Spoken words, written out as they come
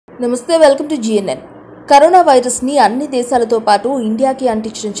నమస్తే welcome to GNN. Corona virus ని అన్ని దేశాలతో పాటు ఇండియాకి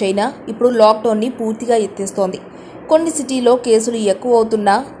అంటించిన చైనా ఇప్పుడు లాక్డౌన్ ని పూర్తిగా ఎత్తేస్తోంది. కొన్ని సిటీలో కేసులు ఎక్కువ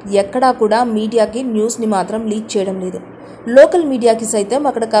అవుతున్నా ఎక్కడా కూడా మీడియాకి న్యూస్ ని మాత్రం లీక్ చేయడం లేదు. లోకల్ మీడియాకి సైతం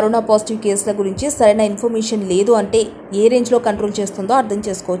అక్కడ కరోనా పాజిటివ్ కేసుల గురించి సరైన ఇన్ఫర్మేషన్ లేదు అంటే ఏ రేంజ్లో కంట్రోల్ చేస్తుందో అర్థం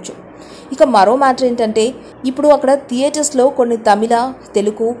చేసుకోవచ్చు. ఇక మరో మ్యాటర్ ఏంటంటే ఇప్పుడు అక్కడ థియేటర్స్లో కొన్ని తమిళ,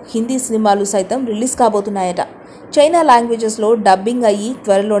 తెలుగు, హిందీ సినిమాలు సైతం రిలీజ్ కాబోతున్నాయట. చైనా లాంగ్వేజెస్లో డబ్బింగ్ అయ్యి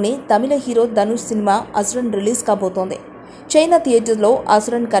త్వరలోనే తమిళ hero Dhanush cinema Asuran release కాబోతోంది. చైనా థియేటర్లో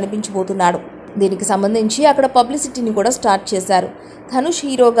అసురన్ కనిపించబోతున్నాడు. దీనికి సంబంధించి అక్కడ పబ్లిసిటీని కూడా స్టార్ట్ చేశారు. ధనుష్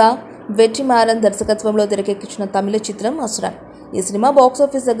హీరోగా వెట్రిమారన్ దర్శకత్వంలో తెరకెక్కించిన తమిళ చిత్రం అసురన్. ఈ సినిమా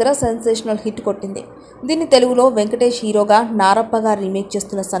బాక్సాఫీస్ దగ్గర సెన్సేషనల్ హిట్ కొట్టింది. దీన్ని తెలుగులో వెంకటేష్ హీరోగా నారప్పగా రీమేక్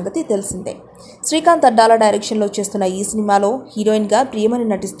చేస్తున్న సంగతి తెలిసిందే. శ్రీకాంత్ అడ్డాల డైరెక్షన్లో చేస్తున్న ఈ సినిమాలో హీరోయిన్గా ప్రియమణి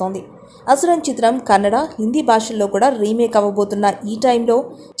నటిస్తోంది. అసురన్ చిత్రం కన్నడ, హిందీ భాషల్లో కూడా రీమేక్ అవ్వబోతున్న ఈ టైంలో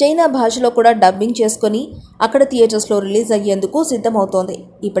చైనా భాషలో కూడా డబ్బింగ్ చేసుకుని అక్కడ థియేటర్స్లో రిలీజ్ అయ్యేందుకు సిద్ధమవుతోంది.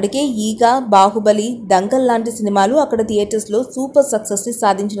 ఇప్పటికే ఈగ, బాహుబలి, దంగల్ లాంటి సినిమాలు అక్కడ థియేటర్స్లో సూపర్ సక్సెస్ని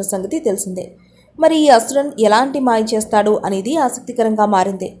సాధించిన సంగతి తెలిసిందే. మరి ఈ అసురన్ ఎలాంటి మాయ చేస్తాడు అనేది ఆసక్తికరంగా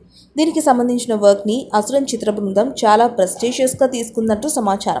మారింది. దీనికి సంబంధించిన వర్క్ని అసురన్ చిత్ర బృందం చాలా ప్రెస్టీషియస్గా తీసుకున్నట్టు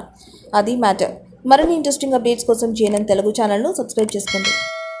సమాచారం. అది మ్యాటర్. మరిన్ని ఇంట్రెస్టింగ్ అప్డేట్స్ కోసం GNN తెలుగు ఛానల్ను సబ్స్క్రైబ్ చేసుకోండి.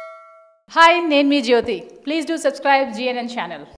 Hi, name me Jyoti. Please do subscribe GNN channel.